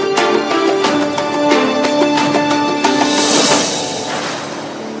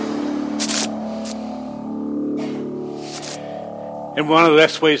And one of the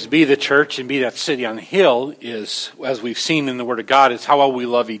best ways to be the church and be that city on the hill is, as we've seen in the Word of God, is how well we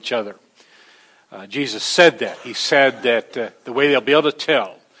love each other. Jesus said that. He said that the way they'll be able to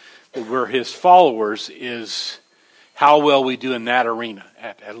tell that we're His followers is how well we do in that arena,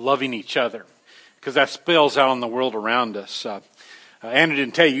 at loving each other. Because that spills out in the world around us. Andrew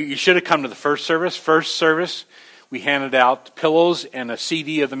didn't tell you, you should have come to the first service. First service, we handed out pillows and a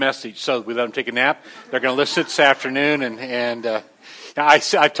CD of the message. So we let them take a nap. They're going to listen this afternoon. And I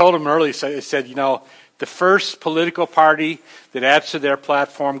told them earlier, I said, you know, the first political party that adds to their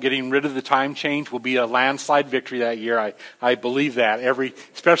platform getting rid of the time change will be a landslide victory that year. I believe that,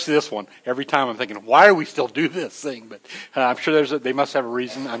 especially this one. Every time I'm thinking, why do we still do this thing? But I'm sure they must have a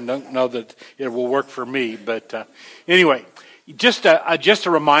reason. I don't know that it will work for me. But anyway, just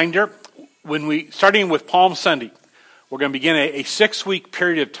a reminder, starting with Palm Sunday, we're going to begin a 6-week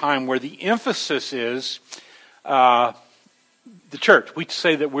period of time where the emphasis is the church. We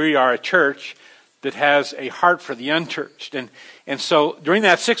say that we are a church that has a heart for the unchurched. And so during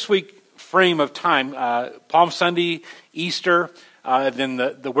that 6-week frame of time, Palm Sunday, Easter, then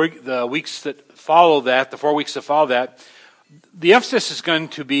the weeks that follow that, the 4 weeks that follow that, the emphasis is going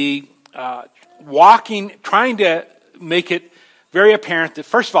to be trying to make it very apparent that,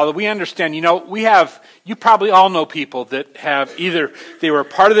 first of all, that we understand, you probably all know people that have either they were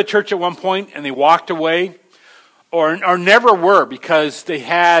part of the church at one point and they walked away, or never were because they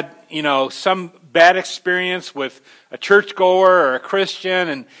had, some bad experience with a churchgoer or a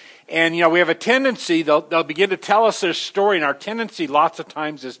Christian, and we have a tendency, they'll begin to tell us their story, and our tendency lots of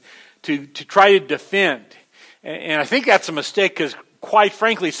times is to try to defend. And I think that's a mistake because, quite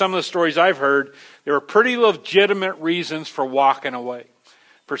frankly, some of the stories I've heard, there were pretty legitimate reasons for walking away,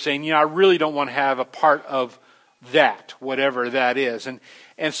 for saying, I really don't want to have a part of that, whatever that is.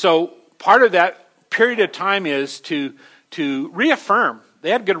 And so part of that period of time is to reaffirm. They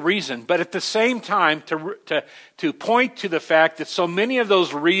had good reason, but at the same time to point to the fact that so many of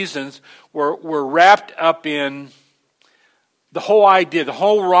those reasons were wrapped up in the whole idea, the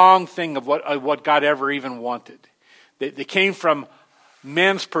whole wrong thing of what God ever even wanted. They came from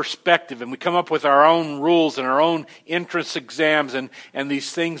men's perspective, and we come up with our own rules and our own entrance exams and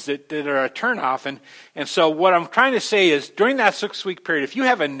these things that are a turnoff. And so what I'm trying to say is, during that 6-week period, if you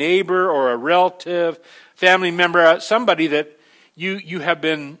have a neighbor or a relative, family member, somebody that you have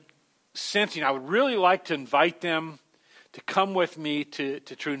been sensing, I would really like to invite them to come with me to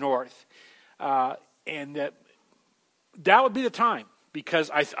True North. And that would be the time,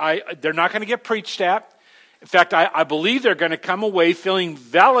 because they're not going to get preached at. In fact, I believe they're going to come away feeling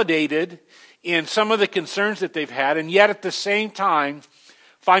validated in some of the concerns that they've had, and yet at the same time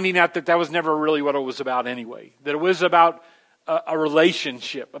finding out that was never really what it was about anyway. That it was about a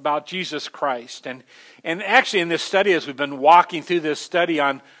relationship, about Jesus Christ. And actually in this study, as we've been walking through this study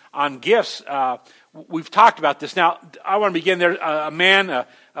on gifts, we've talked about this. Now, I want to begin there. A man,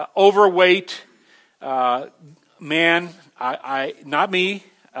 overweight man, not me.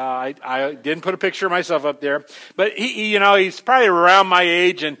 I didn't put a picture of myself up there, but he's probably around my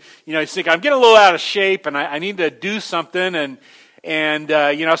age, and he's thinking, I'm getting a little out of shape, and I need to do something, and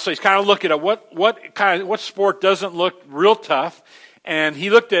so he's kind of looking at what sport doesn't look real tough, and he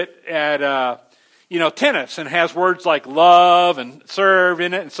looked at tennis, and has words like love and serve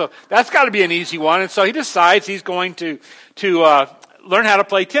in it, and so that's got to be an easy one, and so he decides he's going to learn how to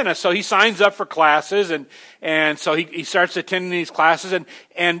play tennis. So he signs up for classes, and so he starts attending these classes,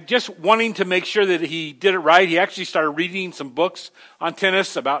 and just wanting to make sure that he did it right, he actually started reading some books on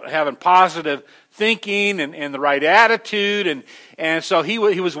tennis about having positive thinking and the right attitude, and so he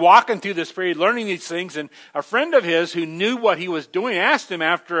was walking through this period learning these things, and a friend of his who knew what he was doing asked him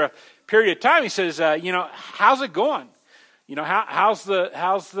after a period of time, he says, how's it going? How's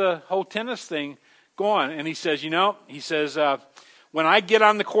the whole tennis thing going? And he says, when I get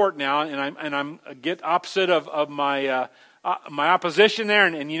on the court now, and I'm get opposite of my opposition there,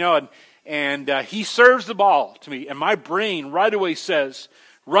 and he serves the ball to me, and my brain right away says,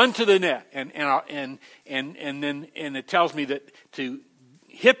 run to the net, and then it tells me that to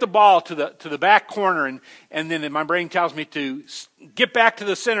hit the ball to the back corner, and then my brain tells me to get back to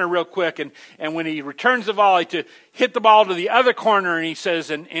the center real quick, and when he returns the volley, to hit the ball to the other corner, and he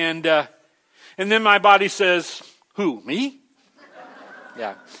says, and then my body says, who, me?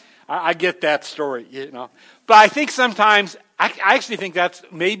 Yeah, I get that story, But I think sometimes, I actually think that's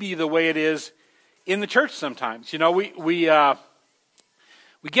maybe the way it is in the church sometimes. We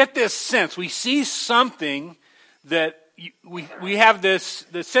get this sense, we see something that we have this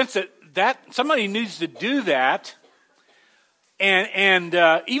sense that somebody needs to do that,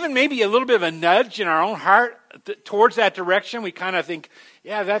 and even maybe a little bit of a nudge in our own heart towards that direction. We kind of think,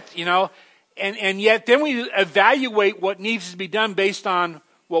 yeah, that's, and yet then we evaluate what needs to be done based on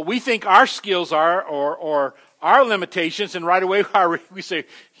what we think our skills are or our limitations, and right away we say,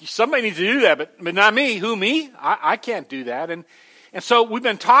 somebody needs to do that, but not me. Who, me? I can't do that. And so we've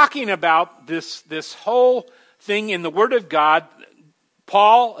been talking about this whole thing in the Word of God.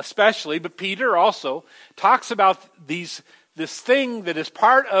 Paul especially, but Peter also, talks about this thing that is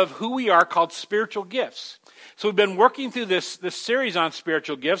part of who we are called spiritual gifts. So we've been working through this series on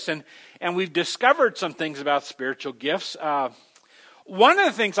spiritual gifts, and we've discovered some things about spiritual gifts. One of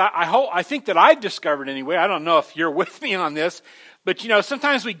the things I think that I've discovered anyway, I don't know if you're with me on this, but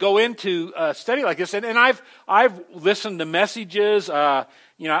sometimes we go into a study like this, and I've listened to messages,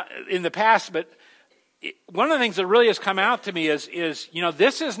 in the past, but one of the things that really has come out to me is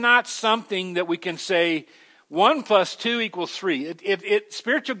this is not something that we can say 1 + 2 = 3.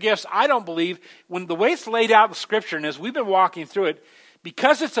 Spiritual gifts, I don't believe, when the way it's laid out in Scripture, and as we've been walking through it,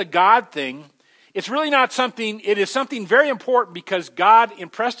 because it's a God thing, it's really not something. It is something very important because God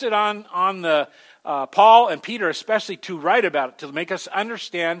impressed it on the Paul and Peter especially to write about it, to make us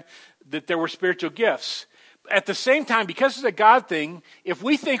understand that there were spiritual gifts. At the same time, because it's a God thing, if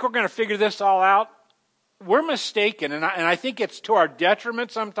we think we're going to figure this all out, we're mistaken, and I think it's to our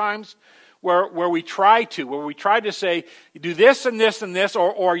detriment sometimes, where we try to say, do this and this and this,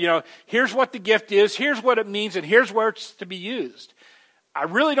 or here's what the gift is, here's what it means, and here's where it's to be used. I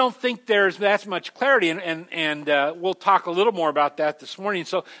really don't think there's that much clarity, and we'll talk a little more about that this morning.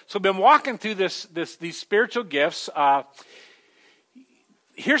 So I've been walking through these spiritual gifts.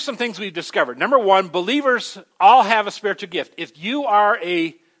 Here's some things we've discovered. Number one, believers all have a spiritual gift. If you are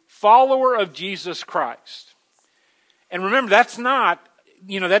a follower of Jesus Christ, and remember, that's not,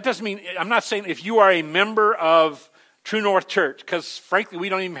 that doesn't mean, I'm not saying if you are a member of True North Church, because frankly, we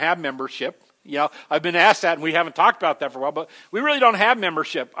don't even have membership. I've been asked that, and we haven't talked about that for a while, but we really don't have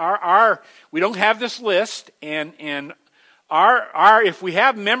membership. We don't have this list, and if we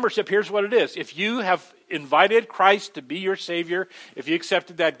have membership, here's what it is. If you have invited Christ to be your Savior, if you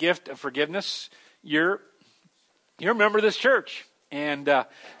accepted that gift of forgiveness, you're a member of this church. And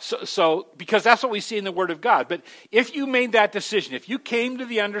so because that's what we see in the Word of God. But if you made that decision, if you came to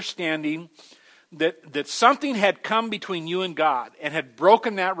the understanding that something had come between you and God and had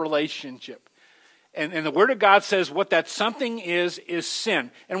broken that relationship, and the Word of God says what that something is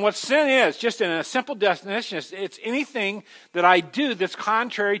sin. And what sin is, just in a simple definition, it's anything that I do that's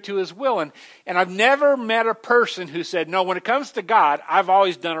contrary to His will. And I've never met a person who said, no, when it comes to God, I've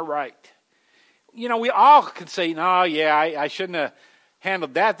always done it right. We all can say, no, yeah, I shouldn't have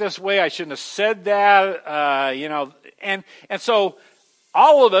handled that this way. I shouldn't have said that, And so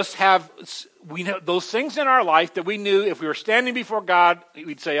all of us we know those things in our life that we knew if we were standing before God,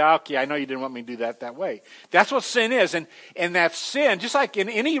 we'd say, okay, I know you didn't want me to do that way. That's what sin is. And that sin, just like in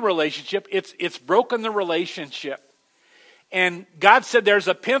any relationship, it's broken the relationship. And God said there's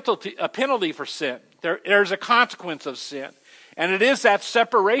a penalty for sin. There's a consequence of sin. And it is that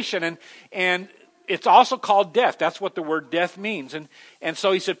separation. And it's also called death. That's what the word death means. And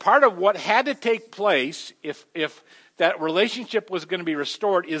so He said part of what had to take place if that relationship was going to be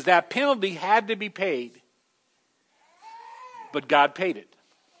restored is that penalty had to be paid. But God paid it.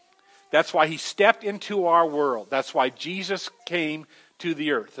 That's why He stepped into our world. That's why Jesus came to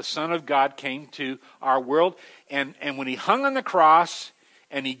the earth. The Son of God came to our world. And when He hung on the cross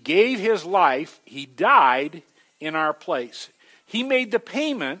and He gave His life, He died in our place. He made the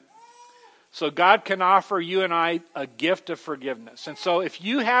payment so God can offer you and I a gift of forgiveness. And so if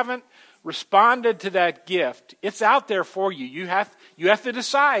you haven't responded to that gift, it's out there for you. You have to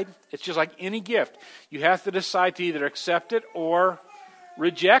decide. It's just like any gift. You have to decide to either accept it or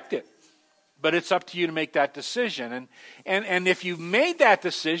reject it. But it's up to you to make that decision. And if you've made that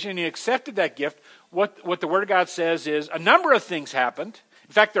decision, you accepted that gift, what the Word of God says is a number of things happened.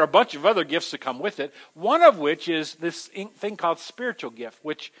 In fact, there are a bunch of other gifts that come with it. One of which is this thing called spiritual gift,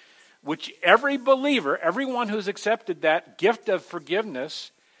 which every believer, everyone who's accepted that gift of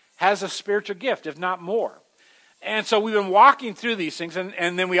forgiveness has a spiritual gift, if not more. And so we've been walking through these things,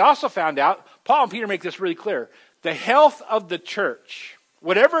 and then we also found out, Paul and Peter make this really clear, the health of the church,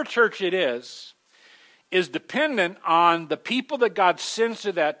 whatever church it is dependent on the people that God sends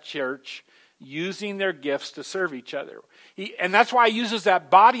to that church using their gifts to serve each other. And that's why he uses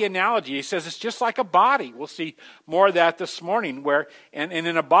that body analogy. He says it's just like a body. We'll see more of that this morning. And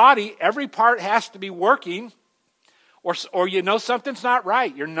in a body, every part has to be working, or something's not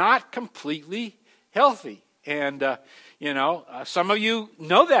right. You're not completely healthy. And, some of you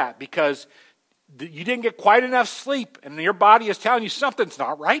know that because you didn't get quite enough sleep, and your body is telling you something's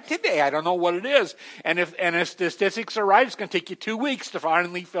not right today. I don't know what it is. And if statistics are right, it's going to take you 2 weeks to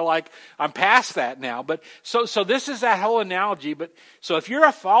finally feel like I'm past that now. But so this is that whole analogy. But so if you're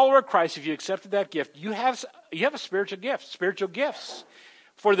a follower of Christ, if you accepted that gift, you have a spiritual gifts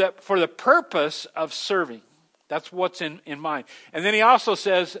for the purpose of serving. That's what's in mind. And then he also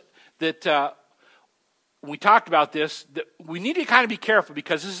says that. We talked about this, that we need to kind of be careful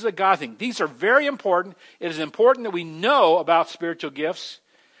because this is a God thing. These are very important. It is important that we know about spiritual gifts,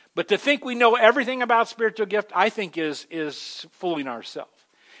 but to think we know everything about spiritual gift, I think is fooling ourselves.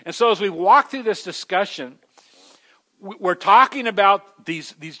 And so as we walk through this discussion, we're talking about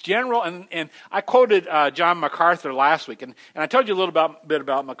these general, and I quoted John MacArthur last week, and I told you a little bit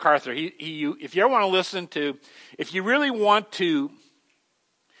about MacArthur. If you ever want to listen to, if you really want to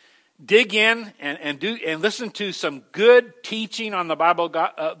dig in and listen to some good teaching on the Bible,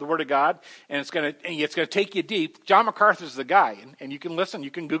 the Word of God, and it's going to take you deep. John MacArthur's the guy, and you can listen. You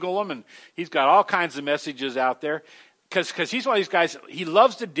can Google him, and he's got all kinds of messages out there. Because he's one of these guys, he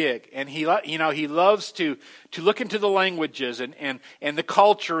loves to dig, and he loves to look into the languages and the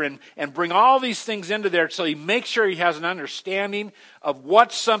culture and bring all these things into there, so he makes sure he has an understanding of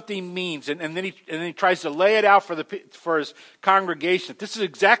what something means, and then he tries to lay it out for his congregation. This is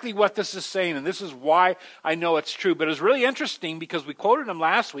exactly what this is saying, and this is why I know it's true. But it was really interesting because we quoted him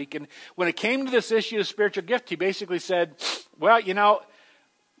last week, and when it came to this issue of spiritual gift, he basically said, well,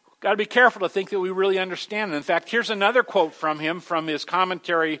 got to be careful to think that we really understand. And in fact, here's another quote from him from his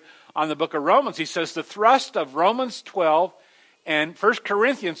commentary on the book of Romans. He says, the thrust of Romans 12 and 1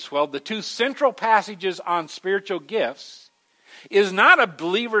 Corinthians 12, the two central passages on spiritual gifts, is not a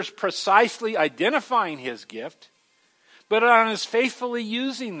believer's precisely identifying his gift, but on his faithfully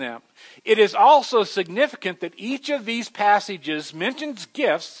using them. It is also significant that each of these passages mentions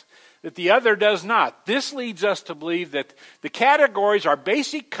gifts that the other does not. This leads us to believe that the categories are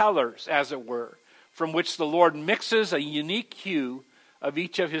basic colors, as it were, from which the Lord mixes a unique hue of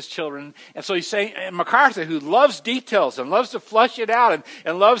each of his children. And so he's saying, and MacArthur, who loves details and loves to flush it out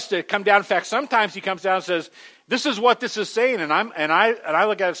and loves to come down. In fact, sometimes he comes down and says, this is what this is saying. And I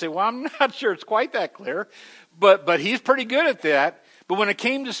look at it and say, well, I'm not sure it's quite that clear. But he's pretty good at that. But when it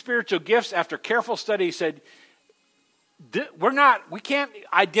came to spiritual gifts, after careful study, he said, we can't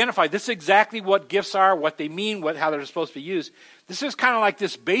identify this is exactly what gifts are, what they mean, how they're supposed to be used. This is kind of like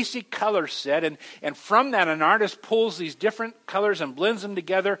this basic color set, and from that an artist pulls these different colors and blends them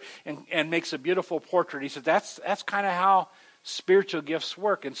together and makes a beautiful portrait. He said that's kind of how spiritual gifts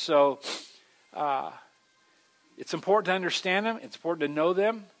work. And so it's important to understand them, it's important to know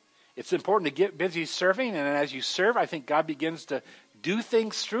them, it's important to get busy serving, and as you serve, I think God begins to do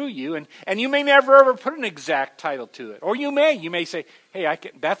things through you, and you may never ever put an exact title to it, or you may say, "Hey,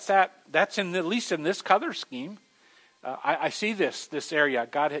 that's at least in this color scheme. I see this area.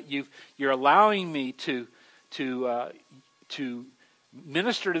 God, you're allowing me to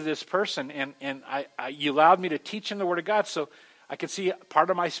minister to this person, and you allowed me to teach him the Word of God, so I can see part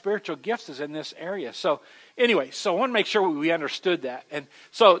of my spiritual gifts is in this area." So anyway, so I want to make sure we understood that. And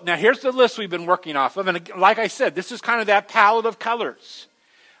so now here's the list we've been working off of. And like I said, this is kind of that palette of colors.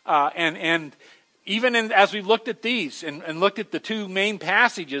 And even as we've looked at these and looked at the two main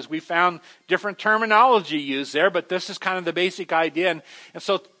passages, we found different terminology used there, but this is kind of the basic idea. And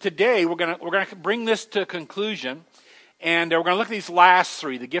so today we're going to bring this to a conclusion. And we're going to look at these last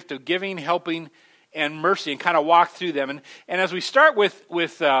three, the gift of giving, helping, and mercy, and kind of walk through them. And as we start with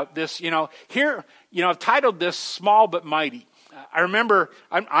this, here, I've titled this "Small but Mighty." I remember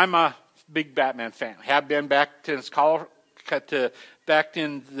I'm a big Batman fan. Have been back since back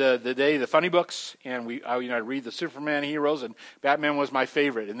in the day, the funny books, and I read the Superman heroes, and Batman was my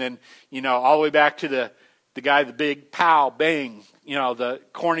favorite. And then all the way back to the guy, the big pow bang, the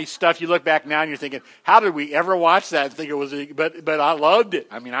corny stuff. You look back now and you're thinking, how did we ever watch that and think it was? But I loved it.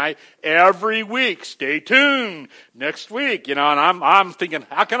 I mean, every week, stay tuned next week, and I'm thinking,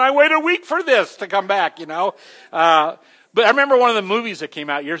 how can I wait a week for this to come back? But I remember one of the movies that came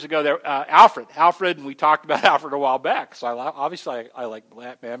out years ago. There, Alfred, and we talked about Alfred a while back. So obviously I like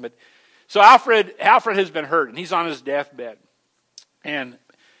Batman, but so Alfred has been hurt and he's on his deathbed, and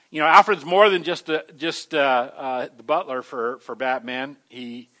Alfred's more than just the butler for Batman.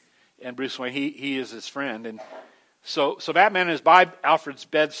 And Bruce Wayne. He is his friend, and so Batman is by Alfred's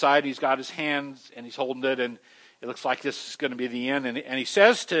bedside. He's got his hands and he's holding it, and it looks like this is going to be the end. And he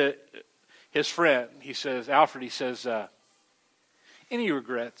says to his friend, Alfred, any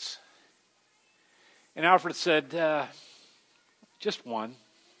regrets? And Alfred said, just one.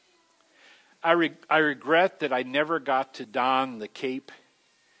 I regret that I never got to don the cape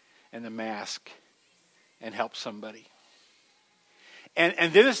and the mask and help somebody.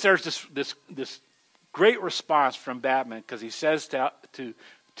 And then there's this great response from Batman, because he says to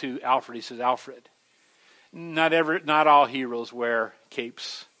Alfred, he says, Alfred, not all heroes wear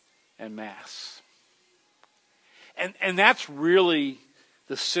capes and masks. And that's really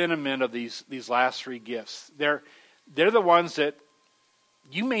the sentiment of these last three gifts. They're the ones that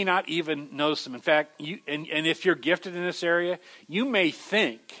you may not even notice them. In fact, and if you're gifted in this area, you may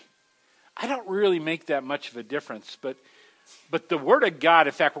think, I don't really make that much of a difference. But the Word of God,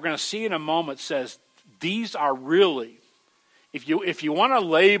 in fact, we're going to see in a moment, says these are really, if you want to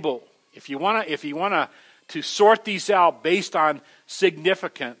label, if you want to sort these out based on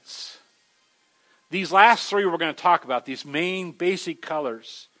significance, these last three we're going to talk about, these main basic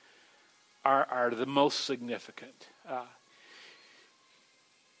colors, are the most significant.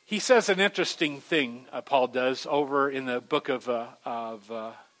 He says an interesting thing, Paul does, over in the book of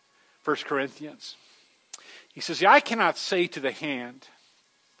 1 Corinthians. He says, I cannot say to the hand,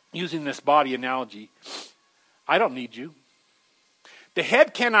 using this body analogy, I don't need you. The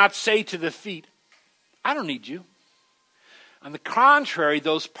head cannot say to the feet, I don't need you. On the contrary,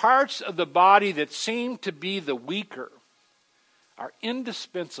 those parts of the body that seem to be the weaker are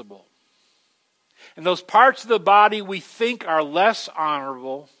indispensable. And those parts of the body we think are less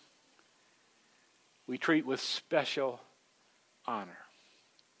honorable, we treat with special honor.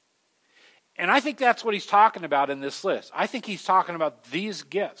 And I think that's what he's talking about in this list. I think he's talking about these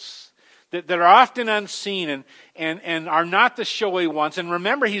gifts that are often unseen and are not the showy ones. And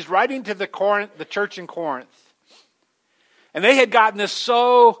remember, he's writing to the church in Corinth. And they had gotten this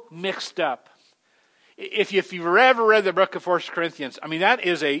so mixed up. If you've ever read the book of 1 Corinthians, I mean,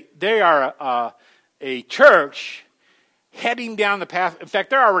 they are a church heading down the path. In fact,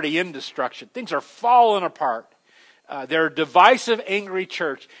 they're already in destruction. Things are falling apart. They're a divisive, angry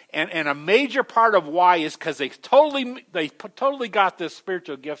church. And a major part of why is because they totally got this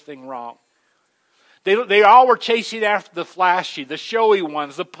spiritual gift thing wrong. They all were chasing after the flashy, the showy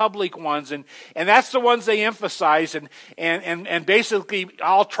ones, the public ones, and that's the ones they emphasize and basically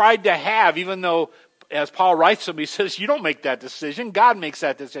all tried to have, even though, as Paul writes to them, he says, you don't make that decision, God makes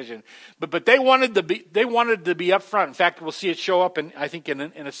that decision. But they wanted to be up front. In fact, we'll see it show up in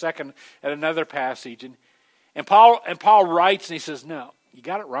a second at another passage. And Paul writes and he says, no, you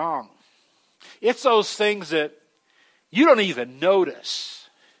got it wrong. It's those things that you don't even notice,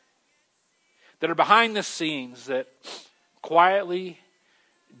 that are behind the scenes, that quietly,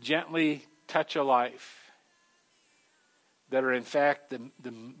 gently touch a life, that are in fact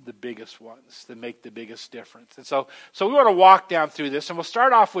the biggest ones, that make the biggest difference. And so we want to walk down through this, and we'll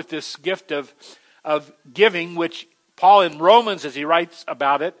start off with this gift of giving, which Paul in Romans, as he writes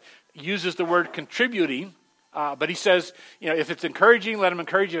about it, uses the word contributing. But he says, if it's encouraging, let him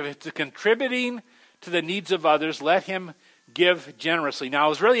encourage you. If it's contributing to the needs of others, let him give generously. Now, it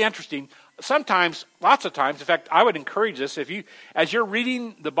was really interesting. Sometimes, lots of times, in fact, I would encourage this. As you're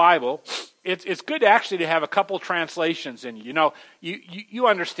reading the Bible, it's good actually to have a couple translations in you. You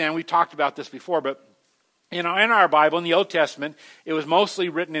understand, we talked about this before, but in our Bible, in the Old Testament, it was mostly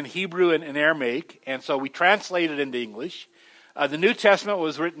written in Hebrew and Aramaic, and so we translated it into English. The New Testament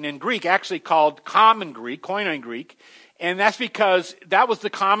was written in Greek, actually called Common Greek, Koine Greek, and that's because that was the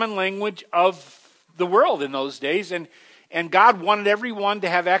common language of the world in those days, and God wanted everyone to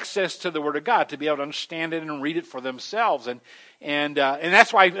have access to the Word of God, to be able to understand it and read it for themselves, and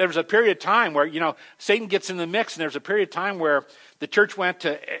that's why there was a period of time where Satan gets in the mix, and there's a period of time where the church went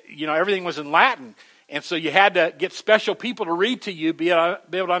to everything was in Latin, and so you had to get special people to read to you, be able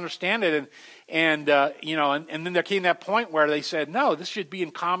to understand it, and then there came that point where they said, no, this should be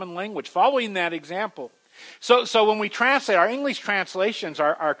in common language, following that example. So when we translate, our English translations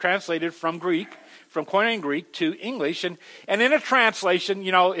are translated from Greek, from Koine Greek to English, and in a translation,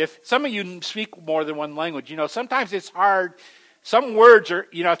 if some of you speak more than one language, sometimes it's hard. Some words are,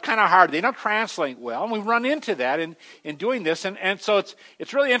 it's kind of hard. They don't translate well, and we run into that in doing this, and so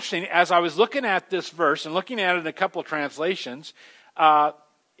it's really interesting. As I was looking at this verse and looking at it in a couple of translations,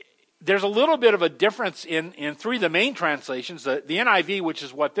 there's a little bit of a difference in three of the main translations. The NIV, which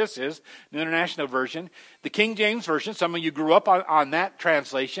is what this is, New International Version. The King James Version, some of you grew up on that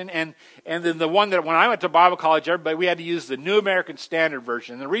translation. And then the one that when I went to Bible college, we had to use the New American Standard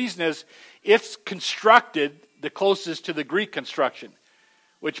Version. And the reason is it's constructed the closest to the Greek construction,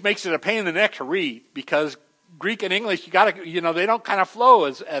 which makes it a pain in the neck to read because Greek and English, they don't kind of flow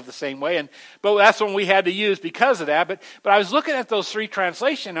as the same way. But that's one we had to use because of that. But I was looking at those three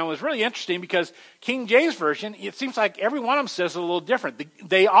translations, and it was really interesting because King James Version, it seems like every one of them says a little different.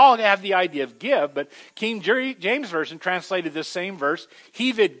 They all have the idea of give, but King James Version translated this same verse,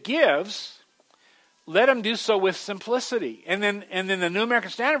 he that gives let him do so with simplicity. And then the New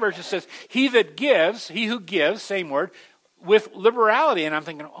American Standard Version says, he who gives, same word, with liberality. And I'm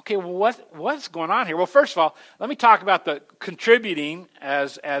thinking, okay, well, what's going on here? Well, first of all, let me talk about the contributing,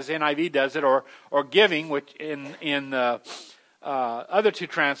 as NIV does it, or giving, which in other two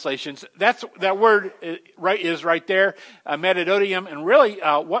translations. That word is right there, metadodium, and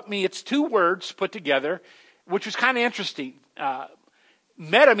really it's two words put together, which was kind of interesting.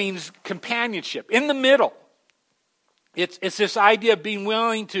 Meta means companionship, in the middle. It's this idea of being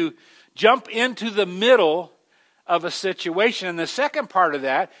willing to jump into the middle of a situation. And the second part of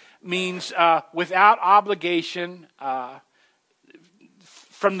that means without obligation,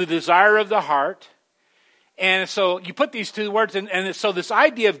 from the desire of the heart. And so you put these two words, and so this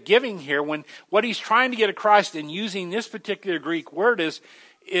idea of giving here, when what he's trying to get across in using this particular Greek word is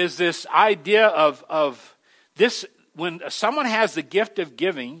this idea of this. When someone has the gift of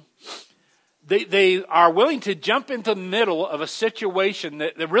giving, they are willing to jump into the middle of a situation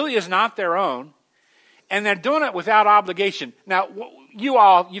that really is not their own, and they're doing it without obligation. Now,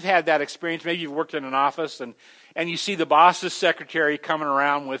 you've had that experience. Maybe you've worked in an office, and you see the boss's secretary coming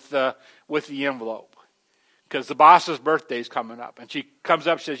around with the envelope, because the boss's birthday is coming up. And she comes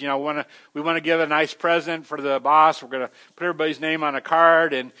up and says, we want to give a nice present for the boss. We're going to put everybody's name on a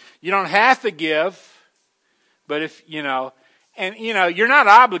card, and you don't have to give. But if, you're not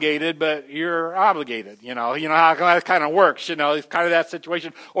obligated, but you're obligated, you know how that kind of works, it's kind of that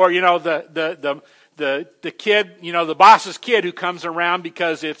situation. Or, the kid, the boss's kid who comes around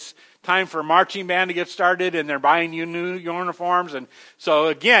because it's time for marching band to get started and they're buying you new uniforms. And so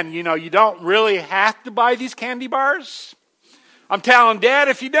again, you don't really have to buy these candy bars. I'm telling Dad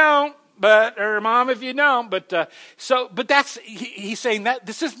if you don't, or Mom if you don't. But he's saying that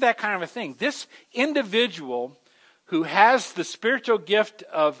this isn't that kind of a thing. This individual who has the spiritual gift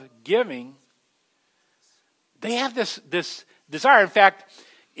of giving, they have this desire. In fact,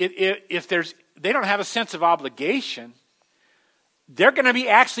 if they don't have a sense of obligation, they're going to be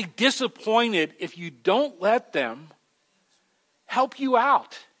actually disappointed if you don't let them help you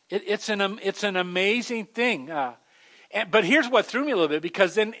out. It's an amazing thing. But here's what threw me a little bit,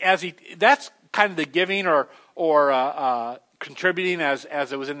 because then that's kind of the giving or contributing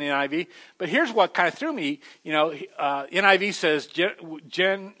as it was in the NIV. But here's what kind of threw me. NIV says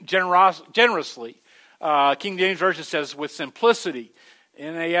generously. King James Version says with simplicity.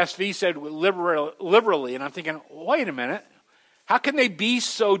 NASV said liberally. And I'm thinking, wait a minute. How can they be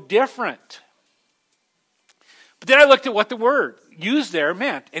so different? But then I looked at what the word used there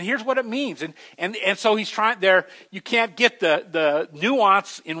meant, and here's what it means. And so he's trying there. You can't get the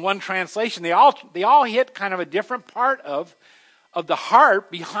nuance in one translation. They all hit kind of a different part of the heart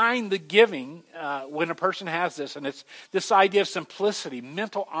behind the giving when a person has this, and it's this idea of simplicity,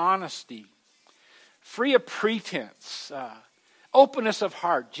 mental honesty, free of pretense, openness of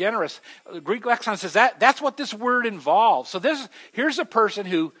heart, generous. The Greek lexicon says that's what this word involves. So here's a person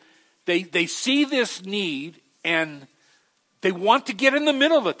who they see this need and they want to get in the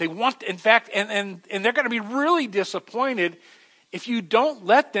middle of it. They want, in fact, and they're going to be really disappointed if you don't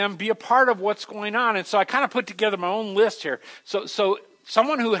let them be a part of what's going on. And so I kind of put together my own list here. So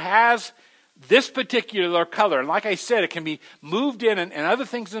someone who has this particular color, and like I said, it can be moved in and other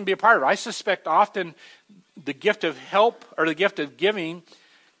things can be a part of it. I suspect often the gift of help or the gift of giving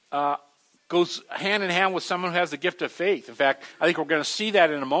goes hand in hand with someone who has the gift of faith. In fact, I think we're going to see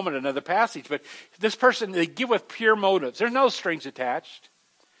that in a moment in another passage. But this person, they give with pure motives. There's no strings attached.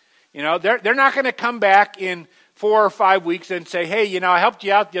 They're not going to come back in 4 or 5 weeks and say, hey, I helped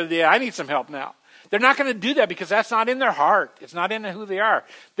you out the other day. I need some help now. They're not going to do that because that's not in their heart. It's not in who they are.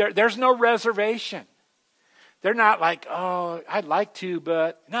 There's no reservation. They're not like, oh, I'd like to,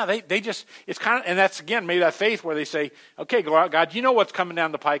 but no, they just, it's kind of, and that's again, maybe that faith where they say, okay, go out, God, you know what's coming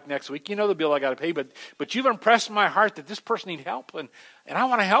down the pike next week. You know the bill I got to pay, but you've impressed my heart that this person needs help, and I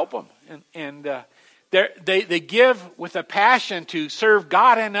want to help them. And they give with a passion to serve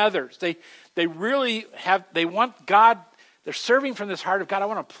God and others. They really they want God, they're serving from this heart of God, I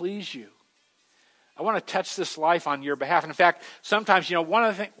want to please you. I want to touch this life on your behalf. And in fact, sometimes, one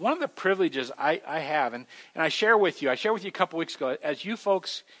of the privileges I have, and I share with you a couple weeks ago, as you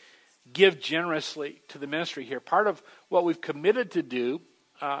folks give generously to the ministry here, part of what we've committed to do,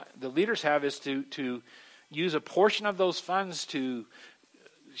 the leaders have, is to use a portion of those funds to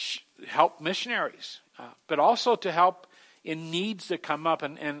help missionaries, but also to help in needs that come up.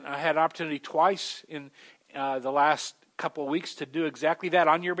 And I had opportunity twice in the last couple of weeks to do exactly that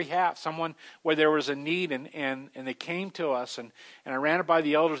on your behalf. Someone where there was a need and they came to us and I ran it by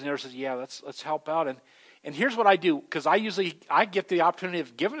the elders, and they said, yeah, let's help out. And here's what I do, because I get the opportunity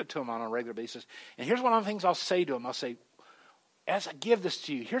of giving it to them on a regular basis. And here's one of the things I'll say to them. I'll say, as I give this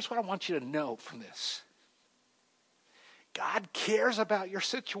to you, here's what I want you to know from this. God cares about your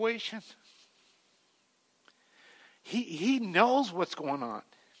situation. He knows what's going on.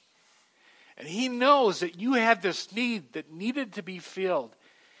 And he knows that you had this need that needed to be filled.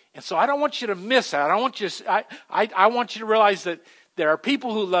 And so I don't want you to miss that. I want you to realize that there are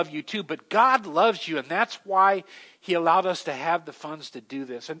people who love you too, but God loves you, and that's why he allowed us to have the funds to do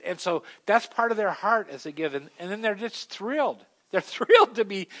this. And so that's part of their heart as they give. And then they're just thrilled. They're thrilled to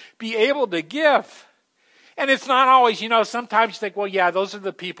be able to give. And it's not always, sometimes you think, well, yeah, those are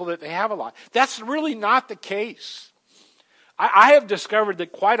the people that they have a lot. That's really not the case. I have discovered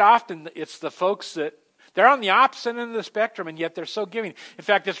that quite often it's the folks that they're on the opposite end of the spectrum, and yet they're so giving. In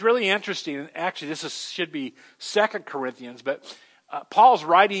fact, it's really interesting. And actually, this should be 2 Corinthians, but Paul's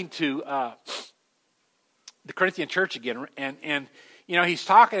writing to the Corinthian church again, and he's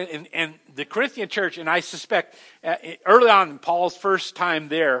talking, and the Corinthian church, and I suspect early on in Paul's first time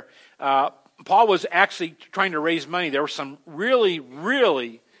there, Paul was actually trying to raise money. There were some really,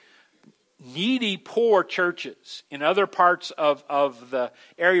 really needy, poor churches in other parts of the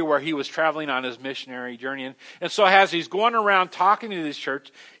area where he was traveling on his missionary journey. And so as he's going around talking to this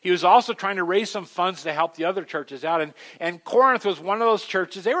church, he was also trying to raise some funds to help the other churches out. And Corinth was one of those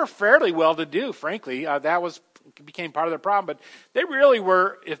churches. They were fairly well-to-do, frankly. That became part of their problem. But they really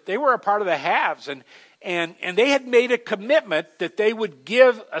were, if they were a part of the haves. And they had made a commitment that they would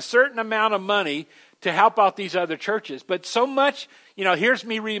give a certain amount of money to help out these other churches. But so much, here's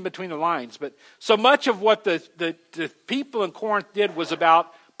me reading between the lines, but so much of what the people in Corinth did was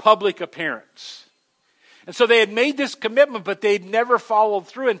about public appearance. And so they had made this commitment, but they'd never followed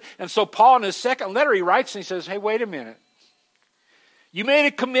through. And so Paul, in his second letter, he writes and he says, hey, wait a minute. You made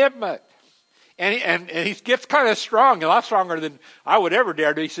a commitment. And he gets kind of strong, a lot stronger than I would ever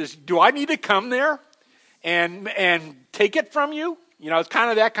dare do. He says, do I need to come there and take it from you? It's kind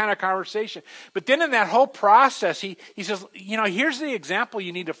of that kind of conversation. But then in that whole process, he says, here's the example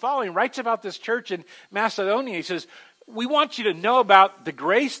you need to follow. He writes about this church in Macedonia. He says, we want you to know about the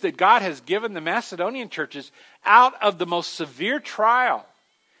grace that God has given the Macedonian churches out of the most severe trial.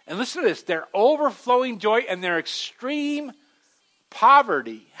 And listen to this, their overflowing joy and their extreme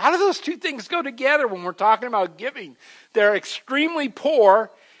poverty. How do those two things go together when we're talking about giving? They're extremely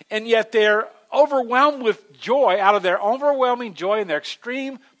poor, and yet they're overwhelmed with joy. Out of their overwhelming joy and their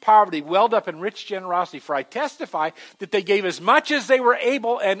extreme poverty welled up in rich generosity. For I testify that they gave as much as they were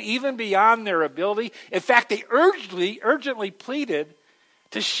able and even beyond their ability. In fact, they urgently pleaded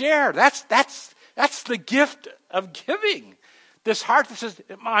to share. That's the gift of giving. This heart that says,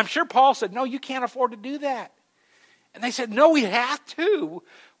 I'm sure Paul said, no, you can't afford to do that. And they said, no, we have to.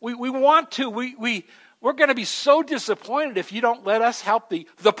 We want to. We're going to be so disappointed if you don't let us help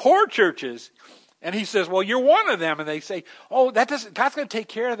the poor churches. And he says, well, you're one of them. And they say, oh, God's going to take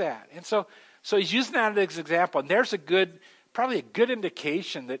care of that. And so he's using that as an example. And there's probably a good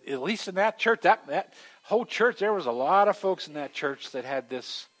indication that at least in that church, that whole church, there was a lot of folks in that church that had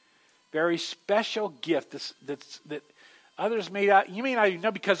this very special gift that others you may not even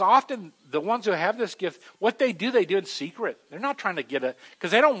know, because often the ones who have this gift, what they do in secret. They're not trying to get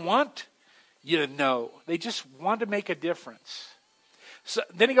because they don't want you to know. They just want to make a difference. So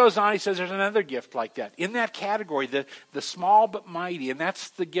then he goes on, he says there's another gift like that. In that category, the small but mighty, and that's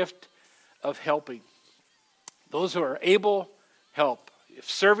the gift of helping. Those who are able, help. If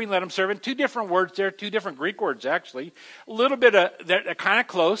serving, let them serve. And two different words there, two different Greek words actually. A little bit they're kind of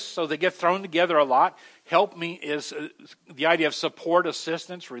close, so they get thrown together a lot. Help me is the idea of support,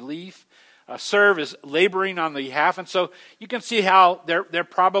 assistance, relief. Serve is laboring on the behalf. And so you can see how they're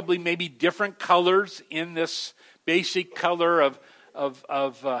probably maybe different colors in this basic color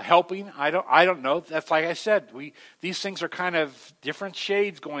of helping. I don't know. That's like I said, these things are kind of different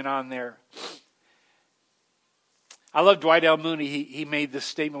shades going on there. I love Dwight L. Moody. He made this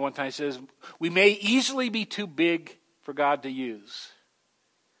statement one time. He says, we may easily be too big for God to use,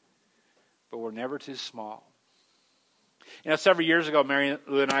 but we're never too small. Several years ago, Mary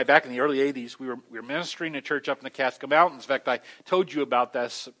Lou and I, back in the early 80s, we were ministering in a church up in the Catskill Mountains. In fact, I told you about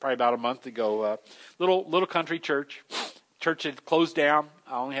this probably about a month ago. Little country church. Church had closed down.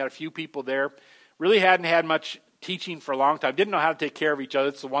 I only had a few people there. Really hadn't had much teaching for a long time. Didn't know how to take care of each other.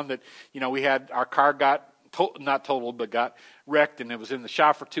 It's the one that, we had, our car got, not totaled, but got wrecked, and it was in the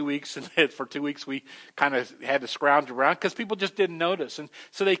shop for 2 weeks. And for 2 weeks, we kind of had to scrounge around because people just didn't notice. And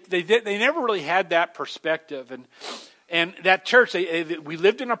so they never really had that perspective. And that church, we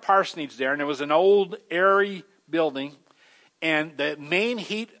lived in a parsonage there, and it was an old, airy building. And the main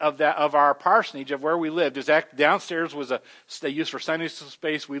heat of our parsonage, of where we lived, is that downstairs was they used for Sunday school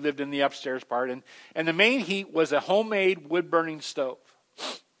space. We lived in the upstairs part, and the main heat was a homemade wood burning stove.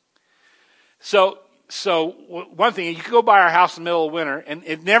 So one thing, you could go by our house in the middle of winter, and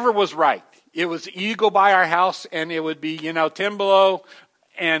it never was right. It was, you go by our house, and it would be 10 below,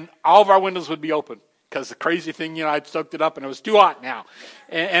 and all of our windows would be open. Because the crazy thing, I'd soaked it up and it was too hot now.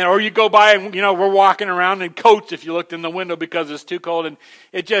 Or you go by and, we're walking around in coats if you looked in the window because it's too cold. And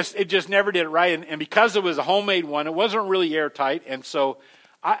it just never did it right. And because it was a homemade one, it wasn't really airtight. And so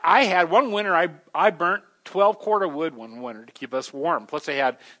I had one winter, I burnt 12 quart of wood one winter to keep us warm. Plus they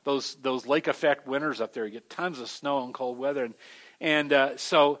had those lake effect winters up there. You get tons of snow and cold weather.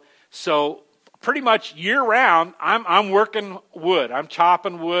 So pretty much year round, I'm working wood. I'm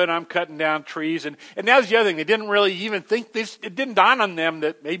chopping wood. I'm cutting down trees. And that was the other thing. They didn't really even think this. It didn't dawn on them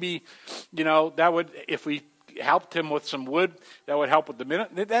that maybe, that would, if we helped him with some wood, that would help with the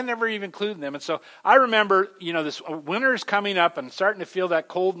minute. That never even included them. And so I remember, this winter is coming up and starting to feel that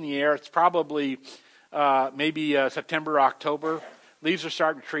cold in the air. It's probably maybe September, October. Leaves are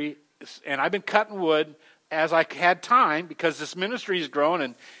starting to tree. And I've been cutting wood as I had time, because this ministry has grown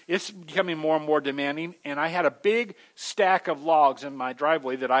and it's becoming more and more demanding. And I had a big stack of logs in my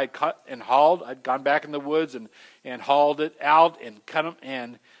driveway that I had cut and hauled. I'd gone back in the woods and hauled it out and cut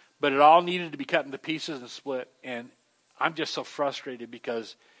them. But it all needed to be cut into pieces and split. And I'm just so frustrated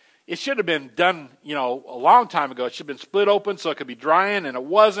because it should have been done, a long time ago. It should have been split open so it could be drying, and it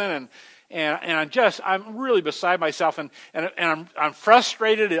wasn't. And I'm really beside myself, and I'm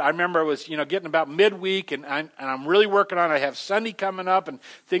frustrated. I remember it was, getting about midweek, and I'm really working on it. I have Sunday coming up and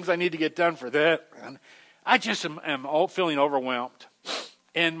things I need to get done for that. And I just am feeling overwhelmed.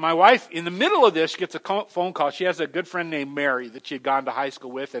 And my wife, in the middle of this, gets a phone call. She has a good friend named Mary that she had gone to high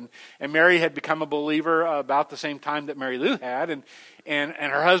school with, and Mary had become a believer about the same time that Mary Lou had, and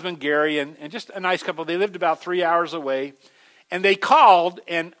her husband Gary, and just a nice couple. They lived about 3 hours away. And they called,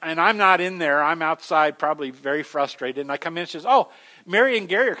 and I'm not in there. I'm outside, probably very frustrated. And I come in and she says, "Oh, Mary and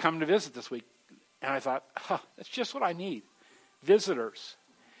Gary are coming to visit this week." And I thought, that's just what I need, visitors.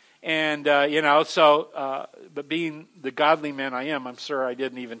 And, but being the godly man I am, I'm sure I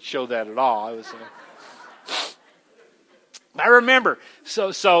didn't even show that at all. I remember,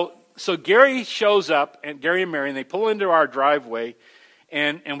 so Gary shows up, and Gary and Mary, and they pull into our driveway.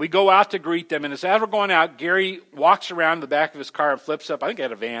 And we go out to greet them. And as we're going out, Gary walks around the back of his car and flips up. I think he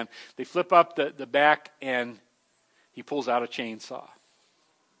had a van. They flip up the back, and he pulls out a chainsaw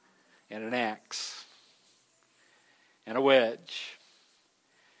and an axe and a wedge.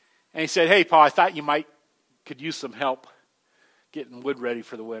 And he said, "Hey, Paul, I thought you could use some help getting wood ready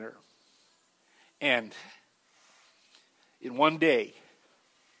for the winter." And in one day,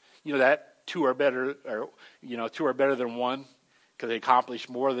 that two are better than one. Because they accomplished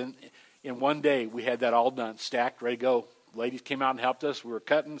more than in one day. We had that all done, stacked, ready to go. Ladies came out and helped us. We were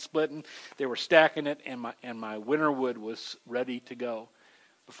cutting, splitting. They were stacking it, and my winter wood was ready to go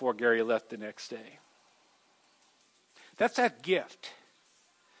before Gary left the next day. That's that gift.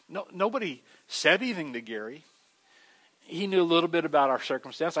 Nobody said anything to Gary. He knew a little bit about our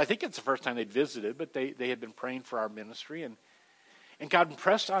circumstance. I think it's the first time they'd visited, but they had been praying for our ministry, and God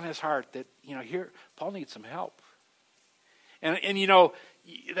impressed on his heart that here Paul needs some help. And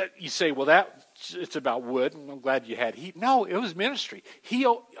you say, well, it's about wood, and I'm glad you had heat. No, it was ministry.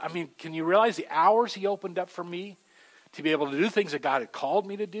 Can you realize the hours he opened up for me to be able to do things that God had called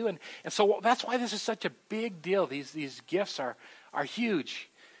me to do? And so that's why this is such a big deal. These gifts are huge.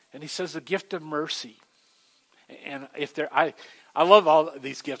 And he says the gift of mercy. And I love all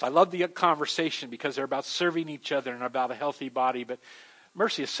these gifts. I love the conversation because they're about serving each other and about a healthy body. But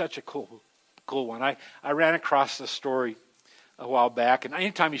mercy is such a cool one. I ran across this story a while back, and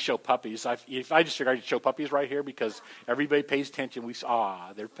anytime you show puppies, I just figured I'd show puppies right here because everybody pays attention.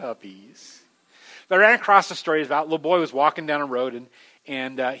 They're puppies. But I ran across a story about a little boy was walking down a road,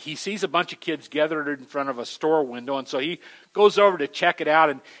 and he sees a bunch of kids gathered in front of a store window, and so he goes over to check it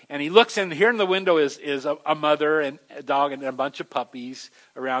out, and he looks in. Here in the window is a mother and a dog and a bunch of puppies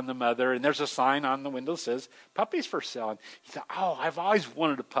around the mother, and there's a sign on the window that says "Puppies for Sale." And he thought, I've always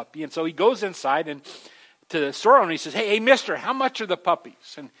wanted a puppy, and so he goes inside and to the store owner, he says, hey, mister, how much are the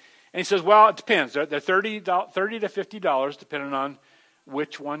puppies? And he says, well, it depends. They're $30 to $50, depending on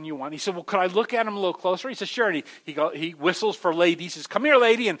which one you want. He said, well, could I look at them a little closer? He says, sure. And he whistles for lady. He says, come here,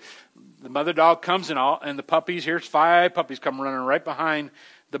 lady. And the mother dog comes and the puppies, here's 5 puppies come running right behind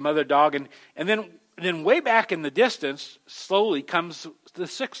the mother dog. And then way back in the distance, slowly comes the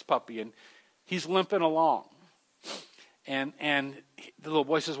 6th puppy, and he's limping along. And the little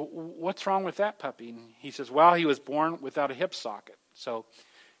boy says, well, what's wrong with that puppy? And he says, well, he was born without a hip socket, so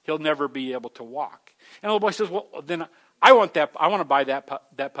he'll never be able to walk. And the little boy says, well, then I want to buy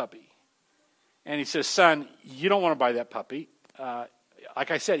that puppy. And he says, son, you don't want to buy that puppy.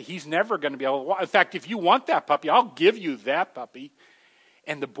 Like I said, he's never going to be able to walk. In fact, if you want that puppy, I'll give you that puppy.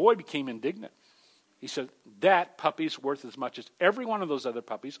 And the boy became indignant. He said, that puppy's worth as much as every one of those other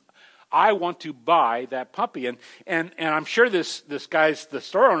puppies. I want to buy that puppy. And I'm sure the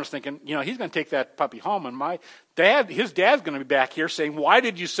store owner's thinking, he's going to take that puppy home, and his dad's going to be back here saying, why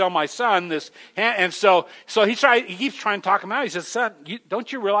did you sell my son this? And so he keeps trying to talk him out. He says, son,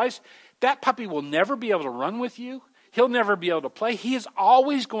 don't you realize that puppy will never be able to run with you? He'll never be able to play. He is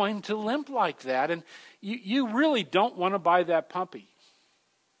always going to limp like that. And you really don't want to buy that puppy.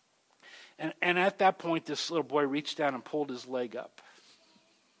 And at that point, this little boy reached down and pulled his leg up.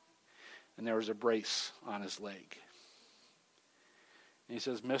 And there was a brace on his leg. And he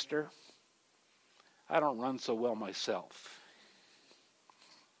says, mister, I don't run so well myself.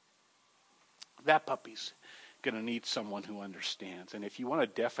 That puppy's going to need someone who understands. And if you want a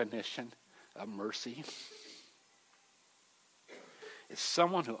definition of mercy, it's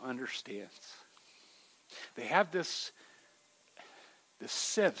someone who understands. They have this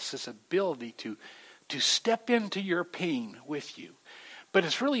sense, this ability to step into your pain with you. But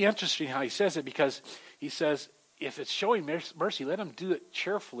it's really interesting how he says it, because he says, if it's showing mercy, let him do it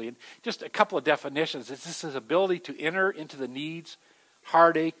cheerfully. And just a couple of definitions. It's this ability to enter into the needs,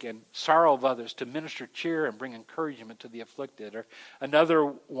 heartache, and sorrow of others, to minister cheer and bring encouragement to the afflicted. Or another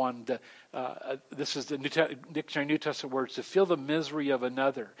one, this is the Dictionary New Testament words, to feel the misery of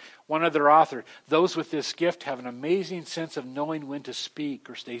another. One other author, those with this gift have an amazing sense of knowing when to speak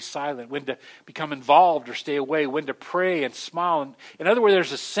or stay silent, when to become involved or stay away, when to pray and smile. In other words,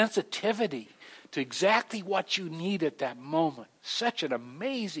 there's a sensitivity to exactly what you need at that moment. Such an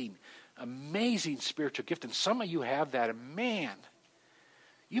amazing, amazing spiritual gift. And some of you have that, and man,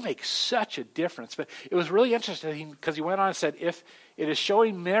 you make such a difference. But it was really interesting because he went on and said, if it is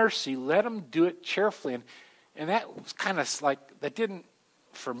showing mercy, let him do it cheerfully. And that was kind of like, that didn't,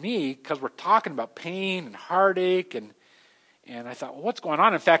 for me, because we're talking about pain and heartache, and I thought, well, what's going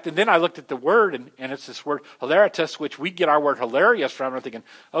on? In fact, and then I looked at the word, and it's this word, hilaritas, which we get our word hilarious from. And I'm thinking,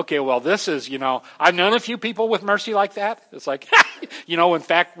 okay, well, this is, I've known a few people with mercy like that. It's like, in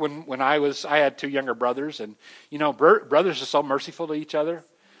fact, when I had two younger brothers, and, brothers are so merciful to each other.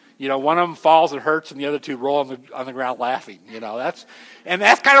 One of them falls and hurts, and the other two roll on the ground laughing. That's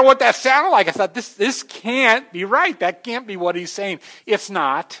kind of what that sounded like. I thought, this can't be right. That can't be what he's saying. It's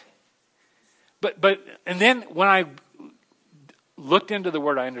not. But and then when I looked into the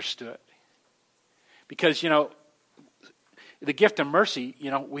word, I understood. Because the gift of mercy,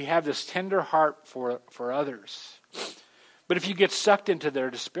 we have this tender heart for others. But if you get sucked into their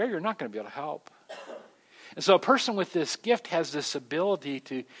despair, you're not going to be able to help. And so a person with this gift has this ability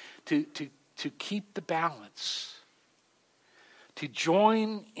to keep the balance, to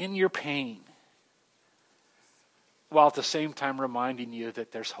join in your pain, while at the same time reminding you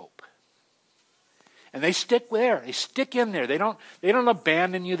that there's hope. And they stick there. They stick in there. They don't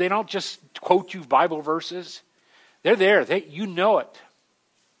abandon you. They don't just quote you Bible verses. They're there. You know it.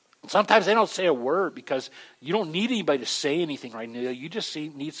 Sometimes they don't say a word because you don't need anybody to say anything right now. You just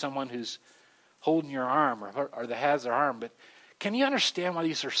need someone who's holding your arm or that has their arm. But can you understand why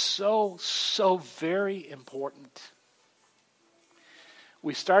these are so, so very important?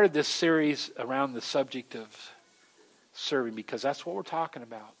 We started this series around the subject of serving because that's what we're talking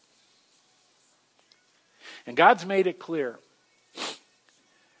about. And God's made it clear.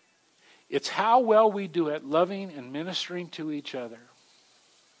 It's how well we do at loving and ministering to each other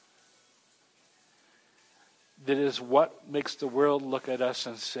that is what makes the world look at us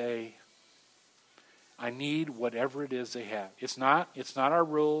and say, I need whatever it is they have. It's not our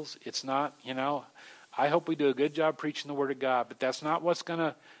rules. It's not, I hope we do a good job preaching the Word of God, but that's not what's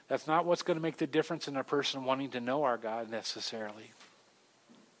gonna make the difference in a person wanting to know our God necessarily.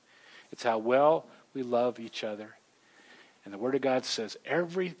 It's how well we love each other. And the Word of God says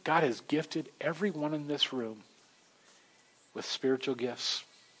God has gifted everyone in this room with spiritual gifts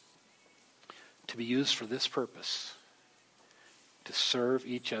to be used for this purpose. To serve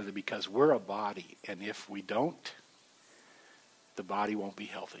each other, because we're a body, and if we don't, the body won't be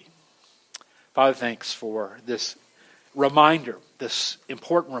healthy. Father, thanks for this reminder, this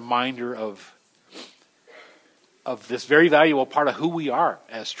important reminder of this very valuable part of who we are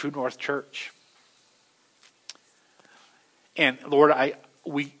as True North Church. And Lord,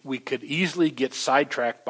 we could easily get sidetracked